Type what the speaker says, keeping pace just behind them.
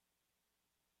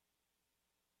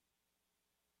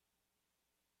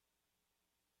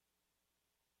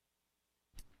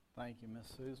Thank you, Miss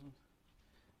Susan.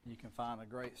 You can find a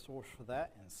great source for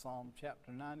that in Psalm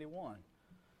chapter 91.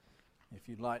 If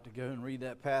you'd like to go and read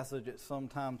that passage at some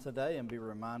time today and be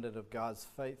reminded of God's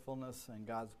faithfulness and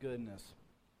God's goodness.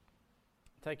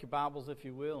 Take your Bibles, if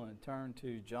you will, and turn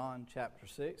to John chapter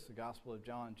 6, the Gospel of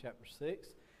John chapter 6.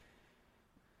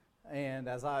 And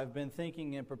as I've been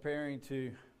thinking and preparing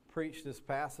to preach this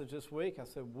passage this week, I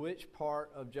said, which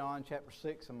part of John chapter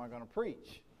 6 am I going to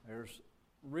preach? There's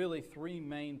really three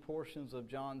main portions of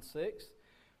John 6.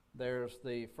 There's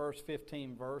the first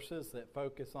 15 verses that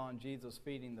focus on Jesus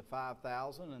feeding the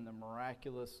 5,000 and the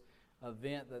miraculous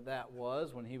event that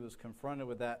was when he was confronted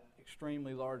with that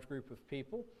extremely large group of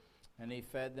people, and he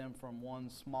fed them from one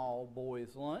small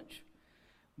boy's lunch.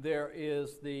 There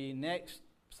is the next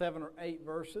 7 or 8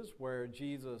 verses where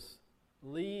Jesus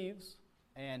leaves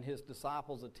and his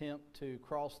disciples attempt to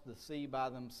cross the sea by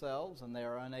themselves, and they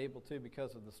are unable to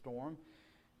because of the storm.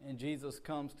 And Jesus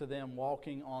comes to them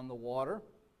walking on the water.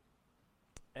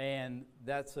 And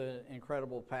that's an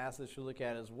incredible passage to look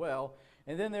at as well.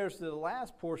 And then there's the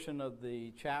last portion of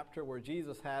the chapter where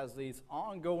Jesus has these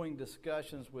ongoing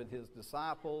discussions with his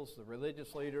disciples, the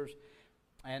religious leaders,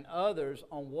 and others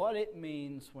on what it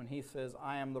means when he says,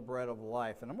 I am the bread of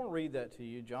life. And I'm going to read that to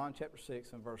you, John chapter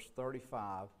 6 and verse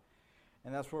 35.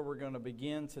 And that's where we're going to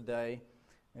begin today,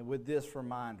 and with this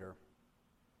reminder.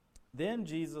 Then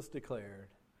Jesus declared,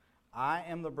 I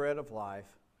am the bread of life.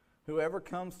 Whoever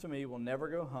comes to me will never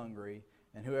go hungry,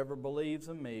 and whoever believes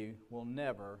in me will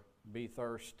never be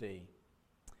thirsty.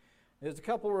 There's a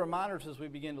couple of reminders as we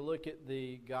begin to look at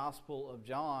the Gospel of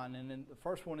John. And then the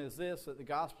first one is this, that the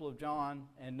Gospel of John,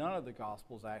 and none of the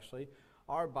Gospels actually,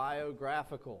 are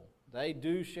biographical. They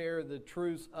do share the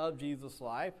truths of Jesus'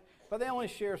 life, but they only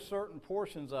share certain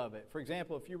portions of it. For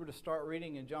example, if you were to start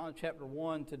reading in John chapter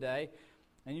 1 today,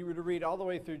 and you were to read all the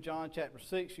way through John chapter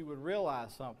 6, you would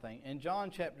realize something. In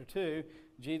John chapter 2,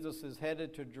 Jesus is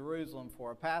headed to Jerusalem for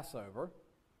a Passover.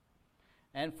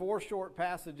 And 3 short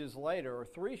passages later,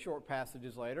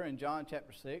 in John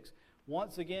chapter 6,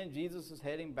 once again, Jesus is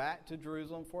heading back to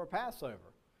Jerusalem for a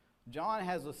Passover. John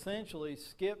has essentially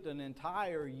skipped an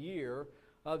entire year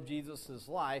of Jesus'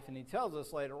 life, and he tells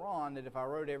us later on that if I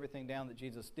wrote everything down that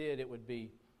Jesus did, it would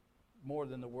be more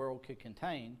than the world could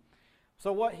contain.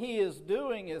 So what he is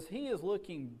doing is he is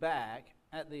looking back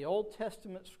at the Old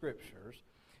Testament scriptures,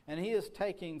 and he is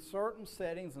taking certain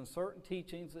settings and certain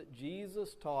teachings that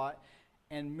Jesus taught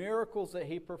and miracles that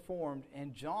he performed,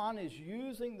 and John is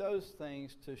using those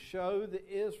things to show the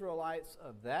Israelites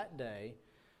of that day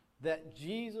that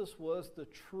Jesus was the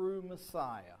true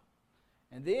Messiah.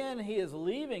 And then he is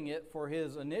leaving it for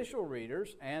his initial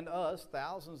readers and us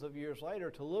thousands of years later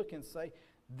to look and say,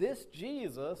 this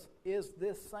Jesus is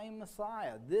this same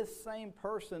Messiah, this same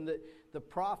person that the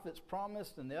prophets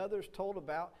promised and the others told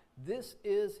about. This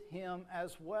is him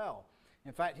as well.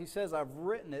 In fact, he says, I've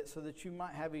written it so that you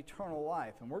might have eternal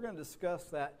life. And we're going to discuss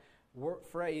that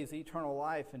phrase, eternal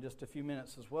life, in just a few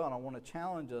minutes as well, and I want to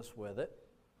challenge us with it.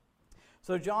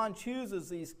 So John chooses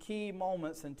these key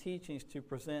moments and teachings to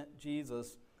present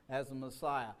Jesus as the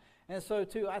Messiah. And so,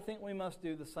 too, I think we must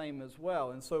do the same as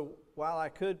well. And so while I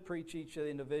could preach each of the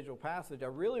individual passage, I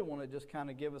really want to just kind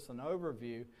of give us an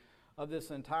overview of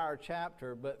this entire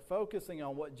chapter, but focusing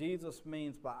on what Jesus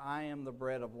means by I am the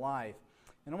bread of life.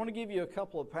 And I want to give you a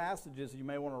couple of passages you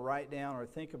may want to write down or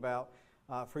think about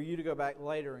for you to go back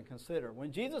later and consider.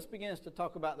 When Jesus begins to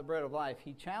talk about the bread of life,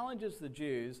 he challenges the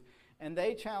Jews, and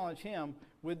they challenge him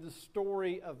with the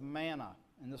story of manna.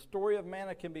 And the story of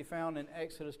manna can be found in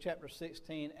Exodus chapter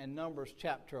 16 and Numbers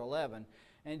chapter 11.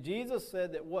 And Jesus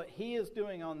said that what he is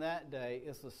doing on that day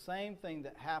is the same thing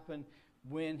that happened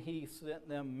when he sent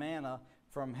them manna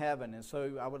from heaven. And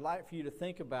so I would like for you to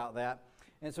think about that.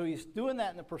 And so he's doing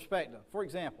that in the perspective. For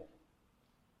example,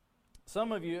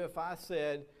 some of you, if I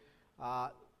said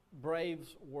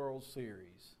Braves World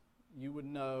Series, you would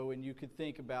know and you could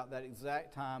think about that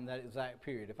exact time, that exact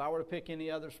period. If I were to pick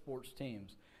any other sports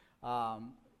teams,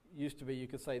 used to be you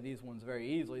could say these ones very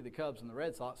easily, the Cubs and the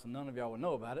Red Sox, and none of y'all would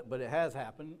know about it, but it has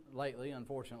happened lately,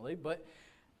 unfortunately. But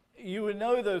you would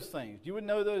know those things. You would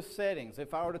know those settings.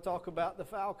 If I were to talk about the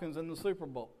Falcons and the Super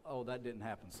Bowl, oh, that didn't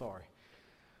happen, sorry.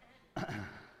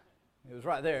 It was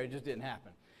right there, it just didn't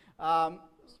happen.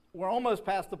 We're almost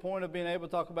past the point of being able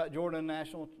to talk about Georgia,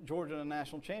 the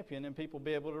national champion, and people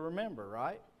be able to remember,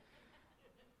 right?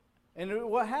 And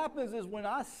what happens is when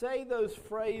I say those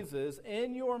phrases,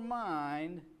 in your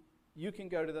mind, you can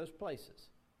go to those places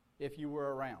if you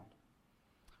were around.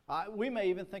 We may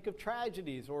even think of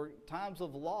tragedies or times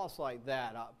of loss like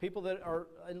that. People that are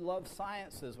in love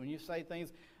sciences, when you say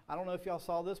things, I don't know if y'all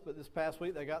saw this, but this past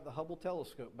week they got the Hubble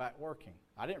telescope back working.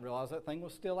 I didn't realize that thing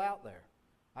was still out there.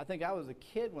 I think I was a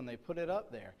kid when they put it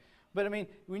up there. But I mean,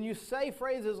 when you say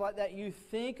phrases like that, you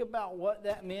think about what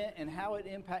that meant and how it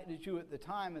impacted you at the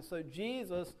time. And so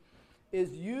Jesus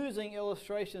is using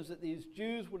illustrations that these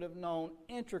Jews would have known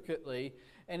intricately,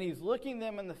 and he's looking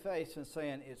them in the face and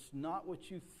saying, it's not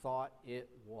what you thought it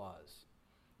was.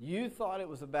 You thought it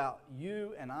was about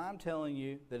you, and I'm telling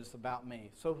you that it's about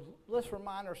me. So let's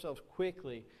remind ourselves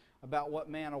quickly about what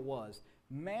manna was.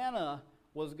 Manna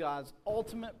was God's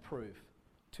ultimate proof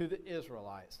to the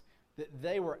Israelites that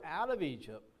they were out of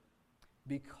Egypt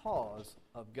because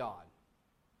of God.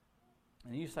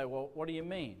 And you say, well, what do you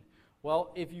mean?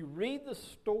 Well, if you read the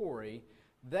story,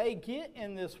 they get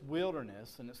in this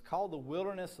wilderness, and it's called the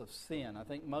wilderness of sin. I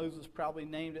think Moses probably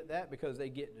named it that because they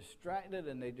get distracted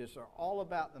and they just are all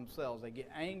about themselves. They get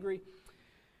angry.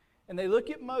 And they look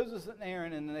at Moses and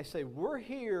Aaron and they say, we're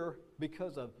here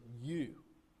because of you.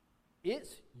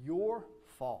 It's your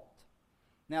fault.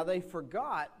 Now, they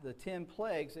forgot the 10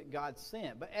 plagues that God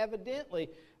sent, but evidently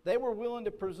they were willing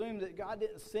to presume that God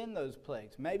didn't send those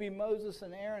plagues. Maybe Moses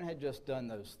and Aaron had just done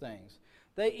those things.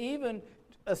 They even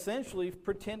essentially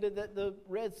pretended that the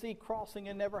Red Sea crossing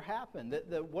had never happened, that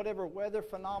the whatever weather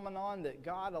phenomenon that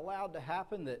God allowed to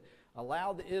happen that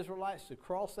allowed the Israelites to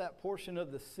cross that portion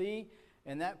of the sea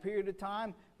in that period of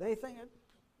time, they think it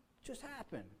just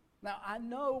happened. Now, I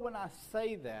know when I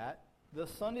say that, the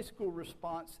Sunday school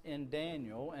response in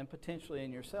Daniel and potentially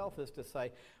in yourself is to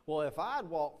say, well, if I'd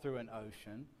walked through an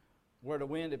ocean where the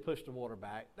wind had pushed the water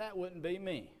back, that wouldn't be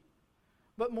me.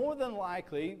 But more than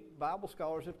likely, Bible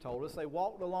scholars have told us they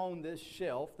walked along this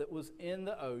shelf that was in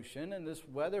the ocean, and this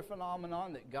weather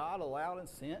phenomenon that God allowed and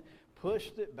sent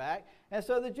pushed it back. And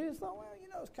so the Jews thought, well, you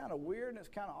know, it's kind of weird and it's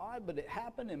kind of odd, but it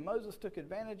happened and Moses took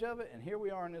advantage of it, and here we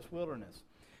are in this wilderness.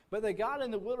 But they got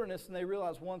in the wilderness and they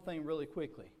realized one thing really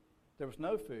quickly. There was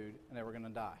no food and they were going to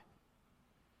die.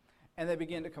 And they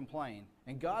began to complain.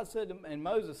 And God said, and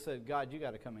Moses said, God, you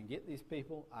got to come and get these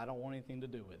people. I don't want anything to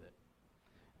do with it.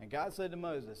 And God said to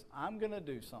Moses, I'm going to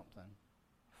do something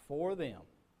for them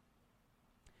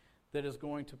that is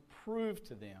going to prove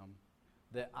to them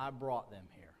that I brought them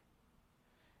here.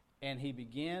 And he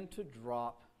began to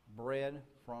drop bread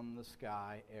from the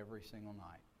sky every single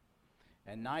night.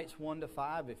 And nights 1 to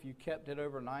 5, if you kept it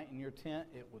overnight in your tent,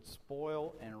 it would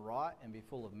spoil and rot and be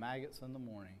full of maggots in the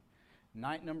morning.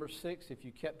 Night number 6, if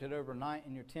you kept it overnight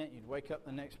in your tent, you'd wake up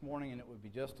the next morning and it would be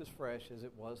just as fresh as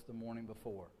it was the morning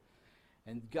before.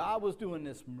 And God was doing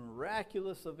this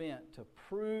miraculous event to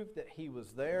prove that he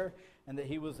was there and that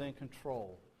he was in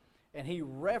control. And he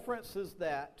references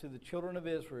that to the children of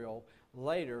Israel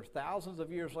later, thousands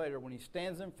of years later, when he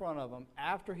stands in front of them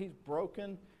after he's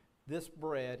broken this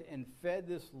bread and fed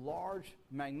this large,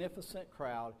 magnificent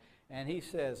crowd. And he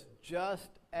says,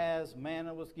 just as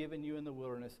manna was given you in the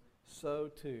wilderness, so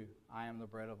too I am the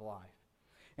bread of life.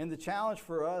 And the challenge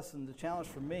for us and the challenge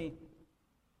for me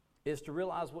is to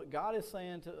realize what God is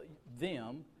saying to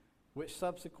them, which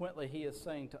subsequently he is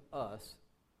saying to us,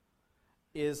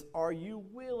 is, are you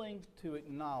willing to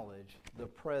acknowledge the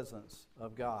presence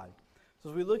of God?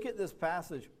 So as we look at this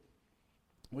passage,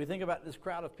 we think about this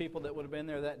crowd of people that would have been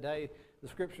there that day. The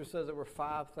scripture says there were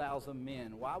 5,000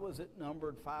 men. Why was it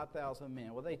numbered 5,000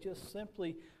 men? Well, they just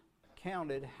simply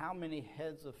counted how many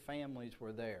heads of families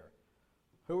were there.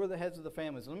 Who were the heads of the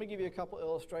families? Let me give you a couple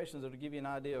illustrations that will give you an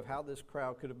idea of how this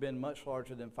crowd could have been much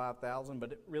larger than 5,000,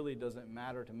 but it really doesn't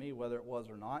matter to me whether it was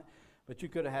or not. But you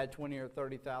could have had 20 or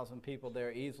 30,000 people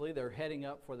there easily. They're heading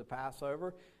up for the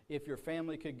Passover. If your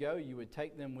family could go, you would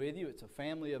take them with you. It's a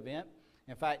family event.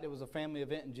 In fact, it was a family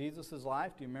event in Jesus'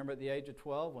 life. Do you remember at the age of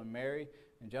 12 when Mary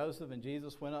and Joseph and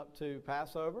Jesus went up to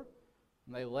Passover?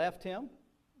 And they left him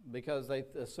because they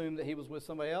assumed that he was with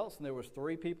somebody else, and there was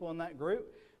 3 people in that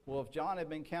group. Well, if John had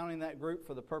been counting that group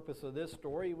for the purpose of this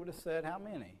story, he would have said how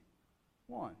many?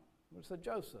 1. He would have said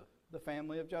Joseph, the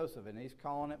family of Joseph, and he's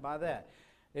calling it by that.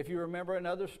 If you remember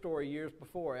another story years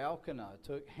before, Elkanah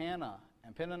took Hannah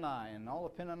and Peninnah and all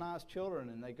of Peninnah's children,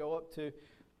 and they go up to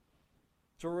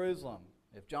Jerusalem.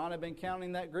 If John had been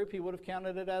counting that group, he would have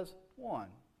counted it as 1,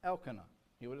 Elkanah.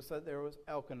 He would have said there was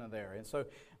Elkanah there. And so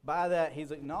by that,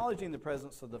 he's acknowledging the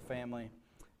presence of the family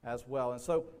as well. And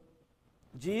so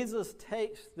Jesus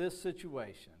takes this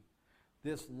situation,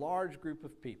 this large group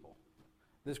of people,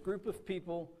 this group of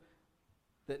people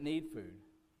that need food,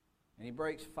 and he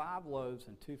breaks 5 loaves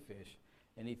and 2 fish,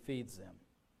 and he feeds them.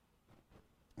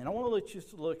 And I want to let you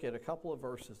look at a couple of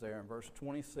verses there in verse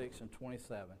 26 and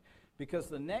 27, Because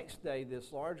the next day,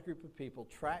 this large group of people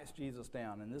tracks Jesus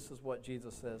down, and this is what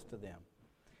Jesus says to them.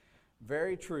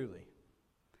 Very truly,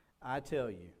 I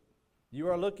tell you, you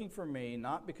are looking for me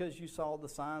not because you saw the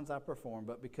signs I performed,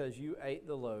 but because you ate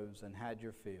the loaves and had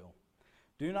your fill.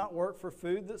 Do not work for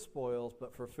food that spoils,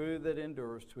 but for food that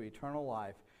endures to eternal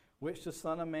life, which the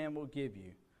Son of Man will give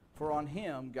you. For on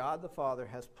him God the Father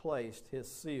has placed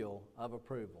his seal of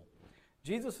approval.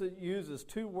 Jesus uses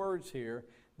two words here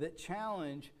that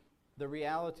challenge the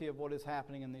reality of what is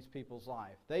happening in these people's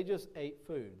life. They just ate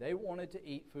food. They wanted to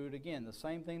eat food again. The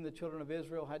same thing the children of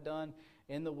Israel had done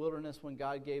in the wilderness when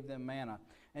God gave them manna.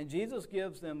 And Jesus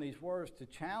gives them these words to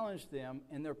challenge them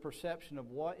in their perception of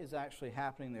what is actually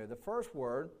happening there. The first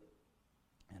word,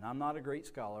 and I'm not a Greek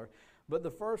scholar, but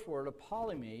the first word,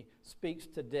 apollumi, speaks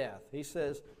to death. He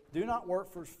says, do not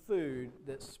work for food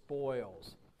that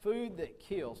spoils, food that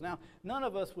kills. Now, none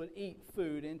of us would eat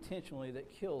food intentionally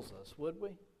that kills us, would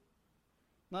we?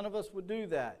 None of us would do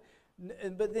that.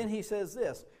 But then he says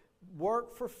this,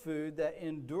 work for food that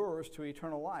endures to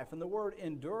eternal life. And the word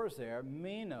endures there,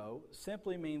 meno,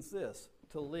 simply means this,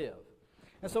 to live.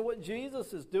 And so what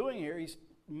Jesus is doing here, he's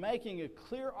making a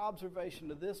clear observation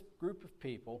to this group of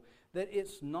people that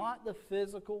it's not the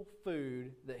physical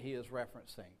food that he is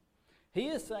referencing. He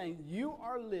is saying you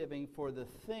are living for the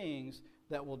things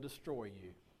that will destroy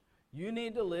you. You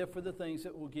need to live for the things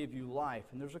that will give you life.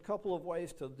 And there's a couple of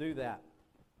ways to do that.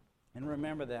 And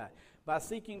remember that. By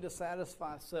seeking to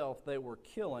satisfy self, they were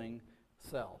killing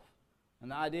self.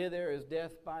 And the idea there is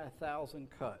death by 1,000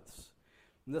 cuts.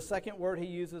 And the second word he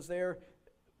uses there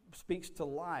speaks to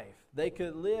life. They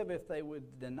could live if they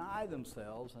would deny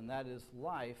themselves, and that is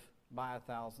life by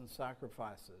 1,000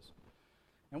 sacrifices.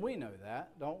 And we know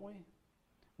that, don't we?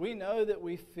 We know that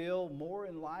we feel more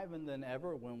enlivened than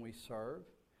ever when we serve.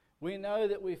 We know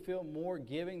that we feel more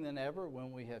giving than ever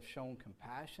when we have shown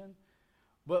compassion.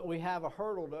 But we have a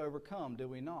hurdle to overcome, do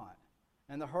we not?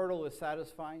 And the hurdle is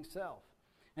satisfying self.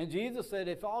 And Jesus said,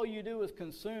 if all you do is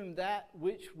consume that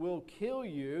which will kill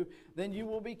you, then you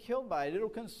will be killed by it. It'll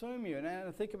consume you. And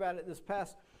I think about it, this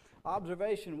past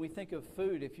observation, we think of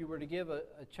food. If you were to give a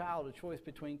child a choice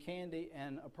between candy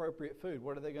and appropriate food,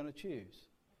 what are they going to choose?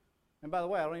 And by the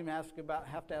way, I don't even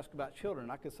have to ask about children.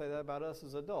 I could say that about us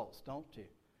as adults, don't you?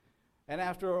 And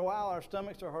after a while, our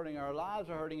stomachs are hurting, our lives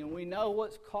are hurting, and we know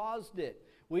what's caused it.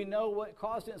 We know what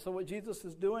caused it. And so what Jesus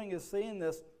is doing is seeing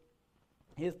this.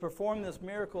 He has performed this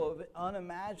miracle of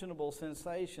unimaginable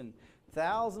sensation.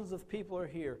 Thousands of people are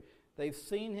here. They've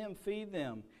seen him feed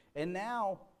them. And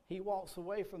now he walks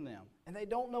away from them. And they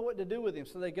don't know what to do with him.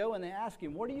 So they go and they ask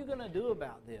him, what are you going to do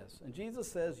about this? And Jesus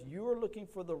says, you're looking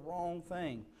for the wrong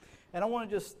thing. And I want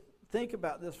to just think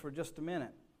about this for just a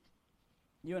minute.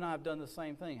 You and I have done the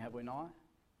same thing, have we not?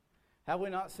 Have we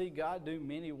not seen God do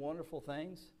many wonderful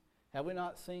things? Have we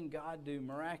not seen God do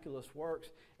miraculous works?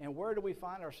 And where do we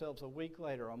find ourselves a week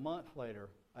later, a month later,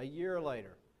 a year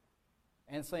later?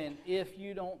 And saying, if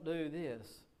you don't do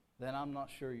this, then I'm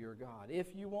not sure you're God.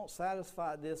 If you won't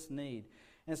satisfy this need.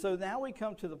 And so now we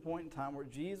come to the point in time where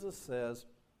Jesus says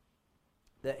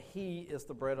that he is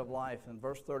the bread of life in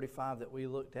verse 35 that we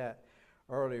looked at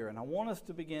earlier. And I want us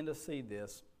to begin to see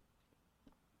this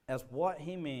as what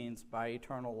he means by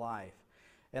eternal life.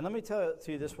 And let me tell it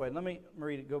to you this way. Let me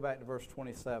go back to verse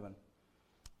 27.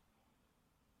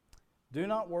 Do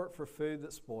not work for food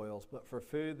that spoils, but for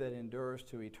food that endures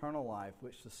to eternal life,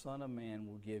 which the Son of Man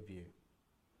will give you.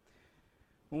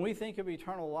 When we think of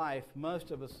eternal life,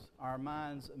 most of us, our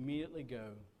minds immediately go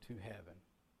to heaven.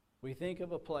 We think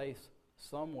of a place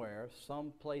somewhere,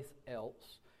 someplace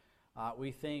else.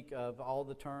 We think of all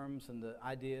the terms and the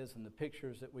ideas and the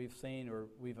pictures that we've seen or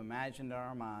we've imagined in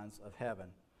our minds of heaven.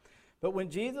 But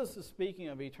when Jesus is speaking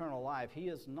of eternal life, he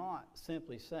is not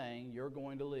simply saying you're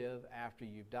going to live after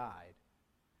you've died.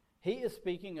 He is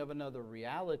speaking of another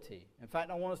reality. In fact,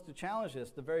 I want us to challenge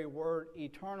this. The very word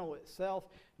eternal itself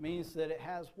means that it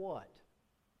has what?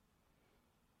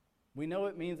 We know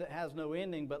it means it has no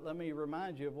ending, but let me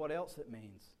remind you of what else it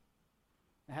means.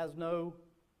 It has no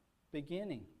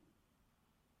beginning.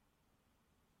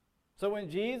 So when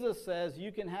Jesus says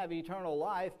you can have eternal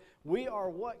life, we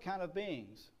are what kind of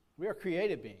beings? We are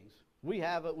created beings. We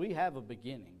have a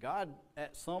beginning. God,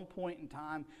 at some point in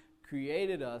time,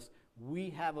 created us. We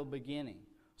have a beginning.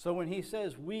 So when he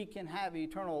says we can have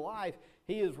eternal life,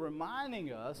 he is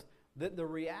reminding us that the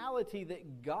reality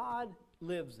that God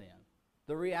lives in,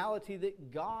 the reality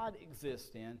that God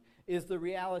exists in, is the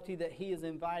reality that he is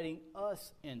inviting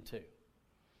us into.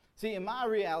 See, in my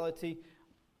reality,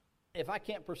 if I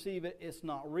can't perceive it, it's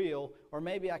not real. Or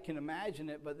maybe I can imagine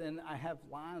it, but then I have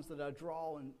lines that I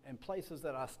draw and places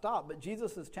that I stop. But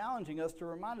Jesus is challenging us to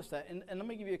remind us that. And let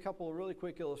me give you a couple of really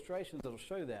quick illustrations that will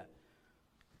show that.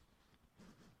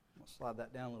 I'll slide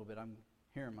that down a little bit. I'm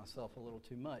hearing myself a little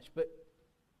too much. But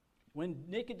when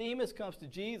Nicodemus comes to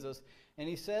Jesus and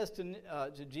he says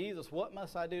to Jesus, "What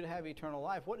must I do to have eternal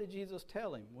life?" What did Jesus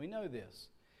tell him? We know this.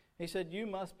 He said, "You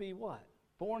must be what?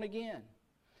 Born again."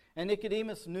 And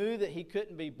Nicodemus knew that he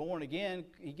couldn't be born again.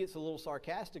 He gets a little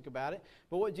sarcastic about it.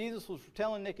 But what Jesus was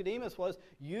telling Nicodemus was,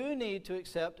 you need to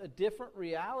accept a different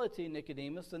reality,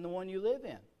 Nicodemus, than the one you live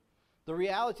in. The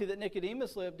reality that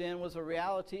Nicodemus lived in was a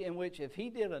reality in which if he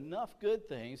did enough good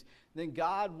things, then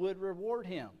God would reward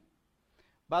him.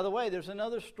 By the way, there's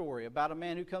another story about a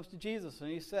man who comes to Jesus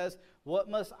and he says, "What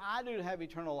must I do to have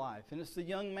eternal life?" And it's the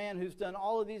young man who's done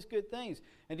all of these good things.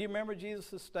 And do you remember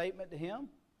Jesus' statement to him?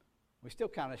 We still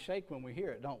kind of shake when we hear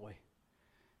it, don't we?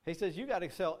 He says, you got to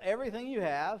sell everything you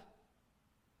have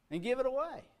and give it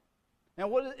away. Now,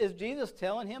 what is Jesus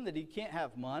telling him, that he can't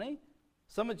have money?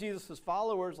 Some of Jesus'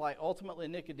 followers, like ultimately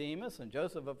Nicodemus and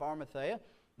Joseph of Arimathea,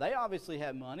 they obviously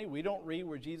had money. We don't read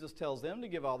where Jesus tells them to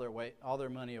give all their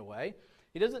money away.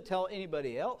 He doesn't tell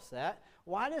anybody else that.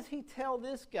 Why does he tell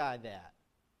this guy that?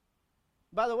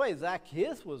 By the way,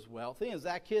 Zacchaeus was wealthy, and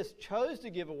Zacchaeus chose to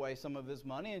give away some of his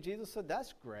money, and Jesus said,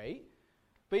 that's great,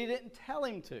 but he didn't tell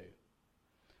him to.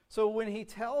 So when he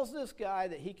tells this guy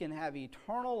that he can have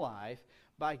eternal life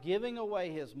by giving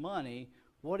away his money,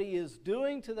 what he is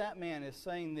doing to that man is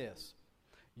saying this: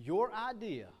 your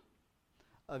idea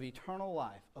of eternal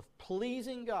life, of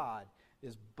pleasing God,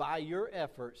 is by your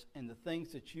efforts and the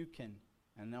things that you can,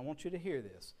 and I want you to hear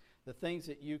this, the things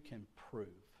that you can prove.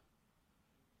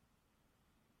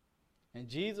 And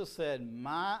Jesus said,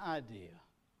 my idea,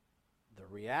 the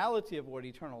reality of what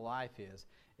eternal life is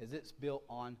it's built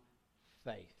on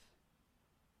faith.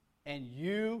 And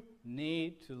you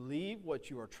need to leave what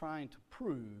you are trying to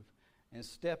prove and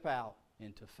step out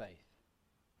into faith.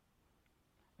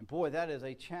 And boy, that is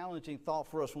a challenging thought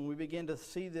for us when we begin to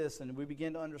see this and we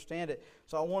begin to understand it.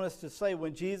 So I want us to say,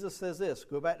 when Jesus says this,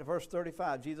 go back to verse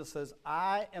 35, Jesus says,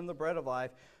 I am the bread of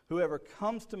life. Whoever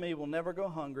comes to me will never go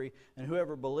hungry, and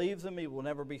whoever believes in me will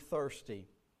never be thirsty.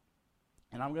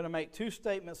 And I'm going to make two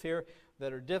statements here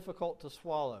that are difficult to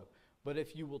swallow. But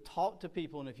if you will talk to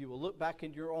people and if you will look back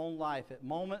in your own life at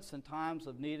moments and times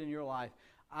of need in your life,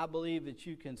 I believe that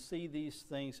you can see these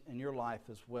things in your life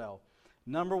as well.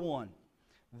 Number one,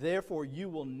 therefore you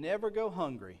will never go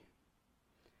hungry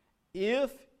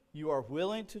if you are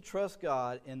willing to trust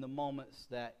God in the moments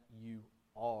that you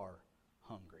are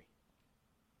hungry.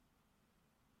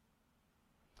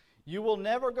 You will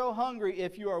never go hungry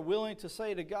if you are willing to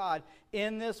say to God,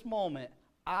 in this moment,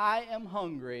 I am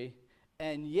hungry,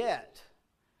 and yet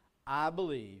I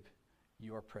believe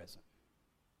you are present.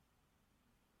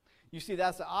 You see,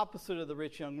 that's the opposite of the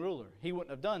rich young ruler. He wouldn't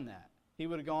have done that. He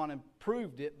would have gone and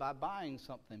proved it by buying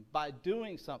something, by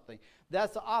doing something.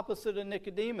 That's the opposite of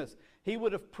Nicodemus. He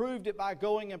would have proved it by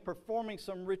going and performing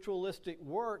some ritualistic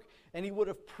work, and he would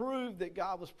have proved that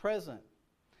God was present.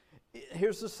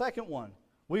 Here's the second one.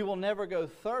 We will never go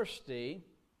thirsty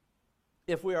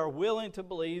if we are willing to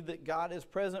believe that God is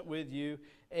present with you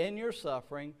in your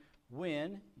suffering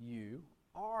when you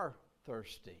are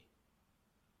thirsty.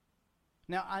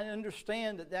 Now, I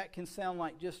understand that that can sound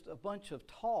like just a bunch of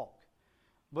talk,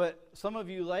 but some of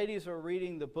you ladies are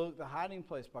reading the book, The Hiding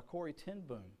Place by Corrie ten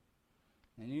Boom.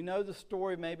 And you know the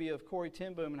story maybe of Corrie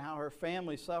ten Boom and how her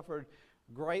family suffered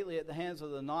greatly at the hands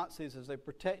of the Nazis as they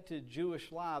protected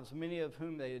Jewish lives, many of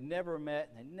whom they had never met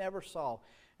and they never saw.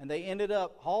 And they ended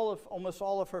up, almost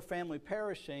all of her family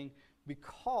perishing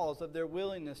because of their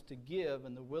willingness to give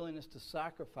and the willingness to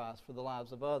sacrifice for the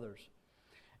lives of others.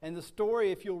 And the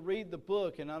story, if you'll read the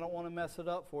book, and I don't want to mess it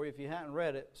up for you if you hadn't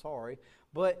read it, sorry,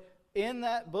 but in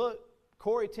that book,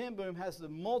 Corrie ten Boom has the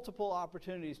multiple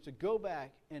opportunities to go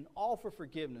back and offer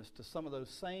forgiveness to some of those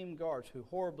same guards who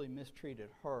horribly mistreated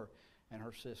her and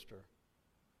her sister.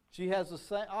 She has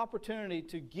the opportunity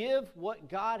to give what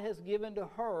God has given to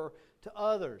her to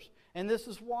others. And this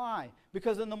is why.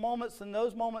 Because in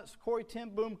those moments, Corrie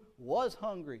ten Boom was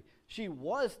hungry. She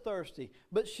was thirsty.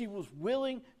 But she was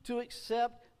willing to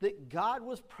accept that God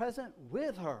was present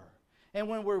with her. And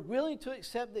when we're willing to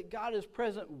accept that God is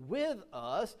present with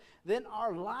us, then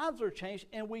our lives are changed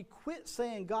and we quit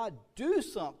saying, God, do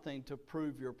something to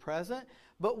prove you're present,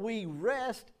 but we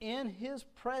rest in His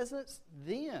presence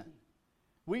then.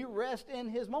 We rest in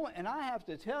His moment. And I have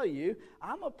to tell you,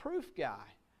 I'm a proof guy.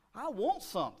 I want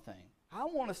something. I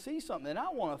want to see something. I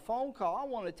want a phone call. I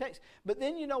want a text. But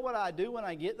then you know what I do when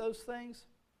I get those things?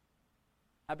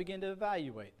 I began to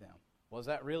evaluate them. Was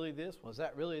that really this? Was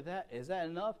that really that? Is that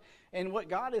enough? And what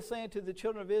God is saying to the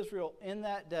children of Israel in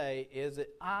that day is that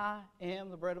I am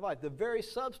the bread of life. The very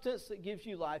substance that gives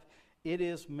you life, it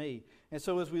is me. And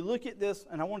so as we look at this,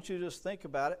 and I want you to just think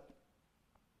about it,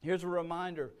 here's a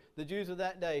reminder. The Jews of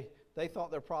that day, they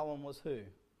thought their problem was who?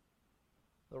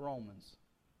 The Romans.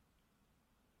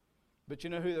 But you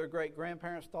know who their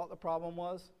great-grandparents thought the problem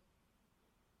was?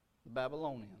 The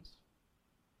Babylonians.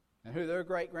 And who their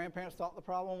great-grandparents thought the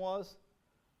problem was?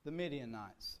 The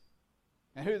Midianites.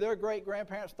 And who their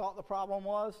great-grandparents thought the problem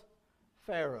was?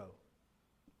 Pharaoh.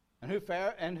 And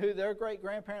who their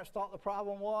great-grandparents thought the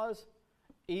problem was?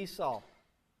 Esau.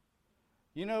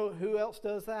 You know who else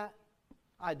does that?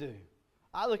 I do.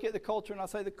 I look at the culture and I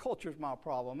say the culture's my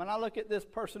problem. And I look at this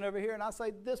person over here and I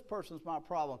say this person's my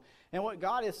problem. And what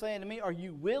God is saying to me, are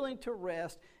you willing to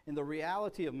rest in the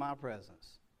reality of my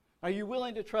presence? Are you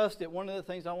willing to trust it? One of the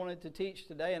things I wanted to teach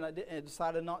today, and I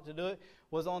decided not to do it,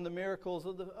 was on the miracles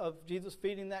of Jesus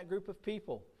feeding that group of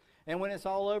people. And when it's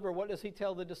all over, what does he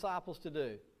tell the disciples to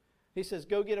do? He says,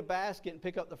 go get a basket and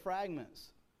pick up the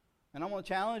fragments. And I'm going to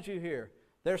challenge you here.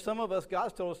 There's some of us,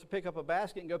 God's told us to pick up a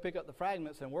basket and go pick up the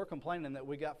fragments, and we're complaining that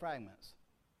we got fragments.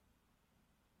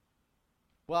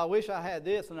 Well, I wish I had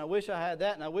this, and I wish I had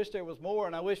that, and I wish there was more,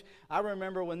 and I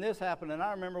remember when this happened, and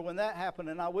I remember when that happened,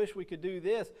 and I wish we could do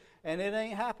this. And it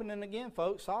ain't happening again,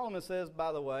 folks. Solomon says,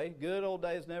 by the way, good old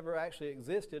days never actually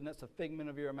existed, and that's a figment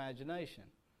of your imagination.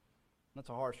 That's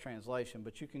a harsh translation,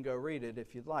 but you can go read it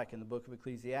if you'd like in the book of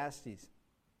Ecclesiastes.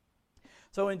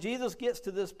 So when Jesus gets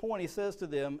to this point, he says to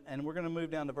them, and we're going to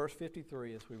move down to verse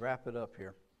 53 as we wrap it up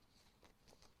here,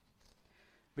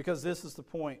 because this is the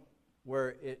point where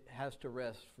it has to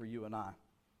rest for you and I.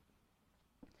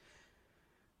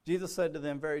 Jesus said to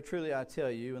them, very truly I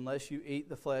tell you, unless you eat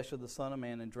the flesh of the Son of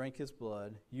Man and drink his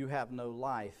blood, you have no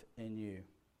life in you.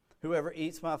 Whoever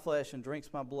eats my flesh and drinks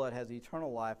my blood has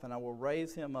eternal life, and I will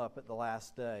raise him up at the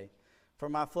last day. For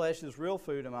my flesh is real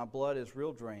food, and my blood is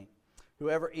real drink.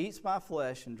 Whoever eats my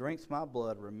flesh and drinks my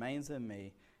blood remains in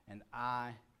me, and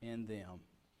I in them.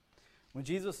 When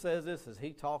Jesus says this, is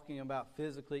he talking about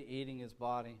physically eating his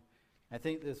body? I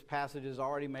think this passage has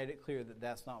already made it clear that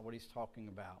that's not what he's talking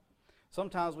about.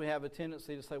 Sometimes we have a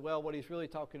tendency to say, well, what he's really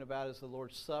talking about is the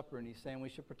Lord's Supper, and he's saying we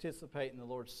should participate in the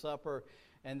Lord's Supper,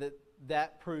 and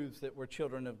that proves that we're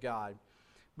children of God.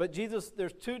 But Jesus,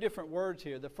 there's two different words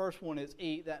here. The first one is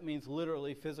eat. That means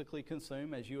literally, physically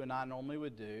consume, as you and I normally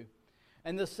would do.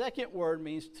 And the second word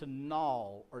means to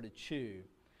gnaw or to chew.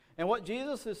 And what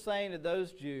Jesus is saying to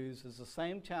those Jews is the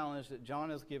same challenge that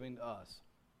John is giving to us.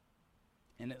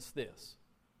 And it's this.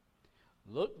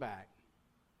 Look back.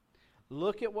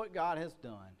 Look at what God has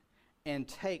done. And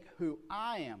take who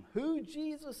I am, who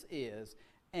Jesus is,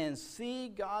 and see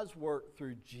God's work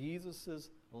through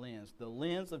Jesus' lens, the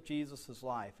lens of Jesus'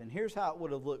 life. And here's how it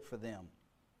would have looked for them.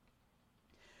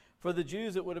 For the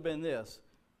Jews, it would have been this.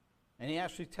 And he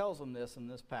actually tells them this in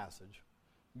this passage.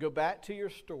 Go back to your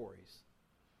stories.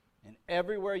 And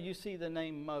everywhere you see the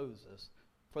name Moses,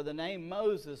 for the name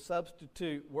Moses,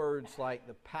 substitute words like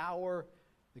the power,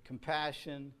 the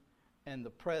compassion, and the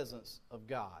presence of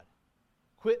God.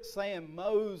 Quit saying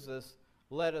Moses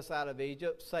led us out of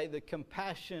Egypt. Say the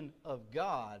compassion of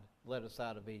God led us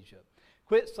out of Egypt.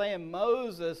 Quit saying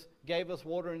Moses gave us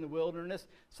water in the wilderness.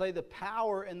 Say the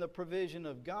power and the provision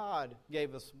of God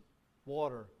gave us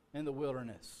water in the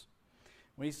wilderness.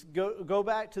 When you go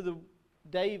back to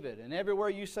David, and everywhere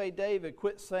you say David,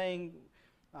 quit saying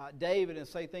David and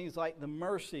say things like the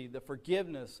mercy, the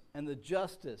forgiveness, and the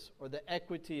justice or the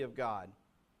equity of God.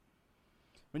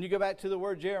 When you go back to the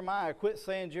word Jeremiah, quit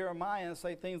saying Jeremiah and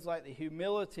say things like the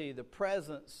humility, the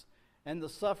presence, and the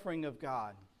suffering of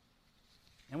God.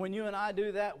 And when you and I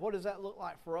do that, what does that look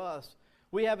like for us?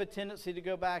 We have a tendency to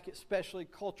go back, especially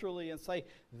culturally, and say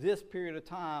this period of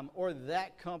time or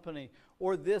that company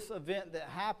or this event that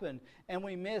happened, and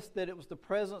we miss that it was the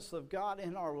presence of God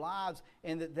in our lives,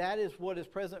 and that is what is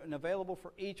present and available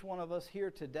for each one of us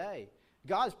here today.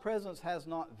 God's presence has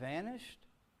not vanished.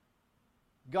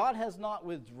 God has not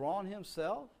withdrawn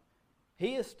himself.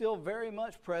 He is still very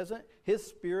much present. His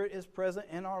Spirit is present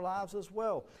in our lives as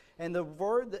well. And the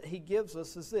word that he gives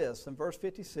us is this, in verse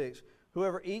 56,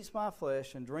 whoever eats my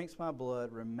flesh and drinks my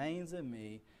blood remains in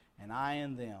me, and I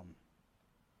in them.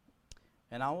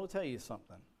 And I will tell you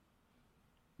something.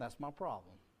 That's my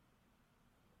problem.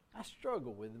 I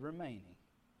struggle with remaining.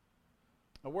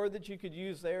 A word that you could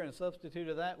use there in substitute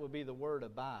of that would be the word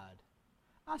abide.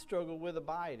 I struggle with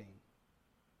abiding.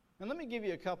 And let me give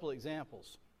you a couple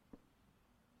examples.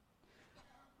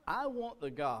 I want the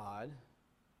God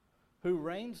who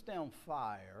rains down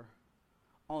fire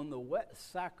on the wet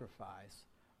sacrifice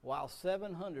while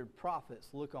 700 prophets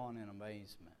look on in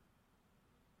amazement.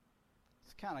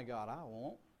 It's the kind of God I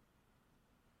want.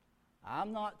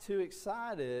 I'm not too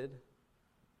excited,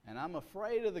 and I'm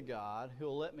afraid of the God who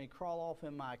will let me crawl off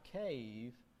in my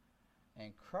cave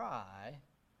and cry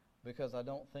because I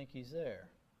don't think He's there.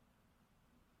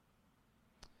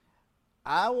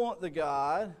 I want the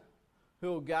God who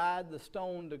will guide the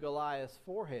stone to Goliath's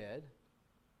forehead,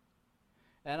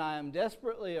 and I am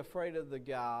desperately afraid of the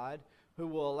God who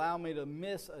will allow me to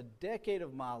miss a decade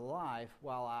of my life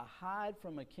while I hide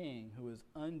from a king who is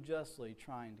unjustly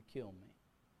trying to kill me.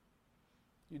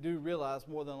 You do realize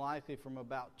more than likely from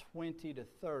about 20 to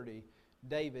 30,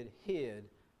 David hid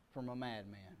from a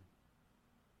madman.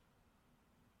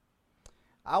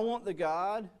 I want the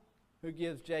God who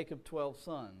gives Jacob 12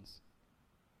 sons.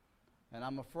 And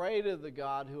I'm afraid of the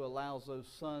God who allows those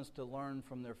sons to learn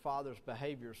from their father's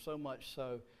behavior so much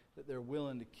so that they're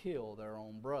willing to kill their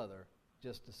own brother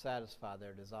just to satisfy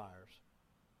their desires.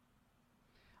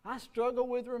 I struggle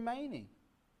with remaining.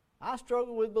 I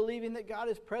struggle with believing that God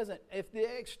is present. If the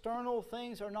external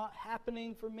things are not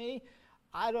happening for me,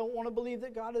 I don't want to believe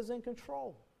that God is in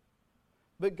control.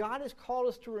 But God has called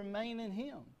us to remain in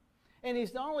Him. And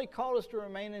He's not only called us to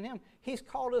remain in Him, He's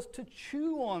called us to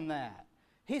chew on that.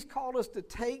 He's called us to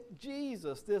take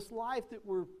Jesus, this life that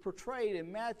we're portrayed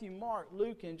in Matthew, Mark,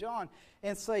 Luke, and John,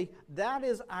 and say, that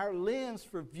is our lens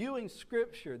for viewing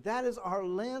Scripture. That is our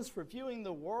lens for viewing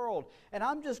the world. And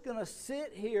I'm just going to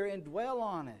sit here and dwell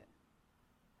on it.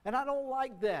 And I don't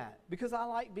like that because I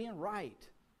like being right.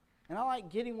 And I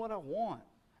like getting what I want.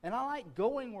 And I like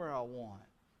going where I want.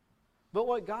 But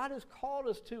what God has called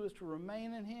us to is to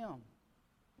remain in Him.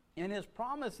 And His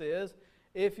promise is,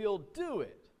 if you'll do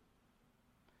it,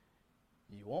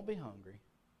 you won't be hungry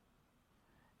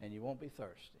and you won't be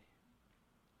thirsty.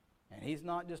 And He's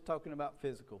not just talking about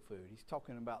physical food. He's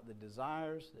talking about the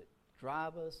desires that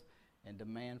drive us and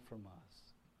demand from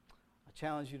us. I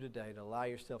challenge you today to allow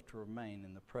yourself to remain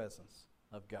in the presence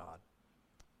of God.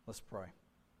 Let's pray.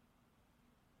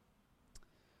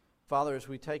 Father, as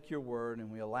we take your word and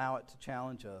we allow it to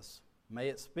challenge us, may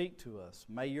it speak to us.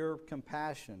 May your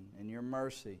compassion and your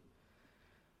mercy,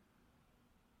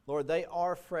 Lord, they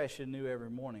are fresh and new every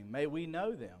morning. May we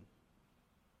know them.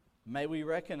 May we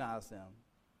recognize them.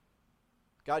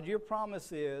 God, your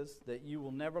promise is that you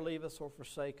will never leave us or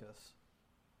forsake us.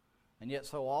 And yet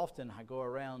so often I go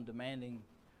around demanding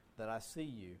that I see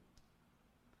you.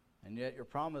 And yet your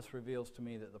promise reveals to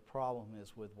me that the problem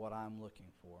is with what I'm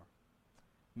looking for.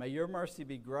 May your mercy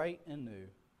be great and new,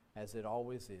 as it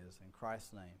always is. In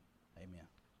Christ's name, amen.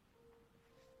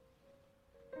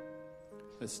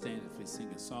 Let's stand if we sing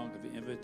a song of invitation.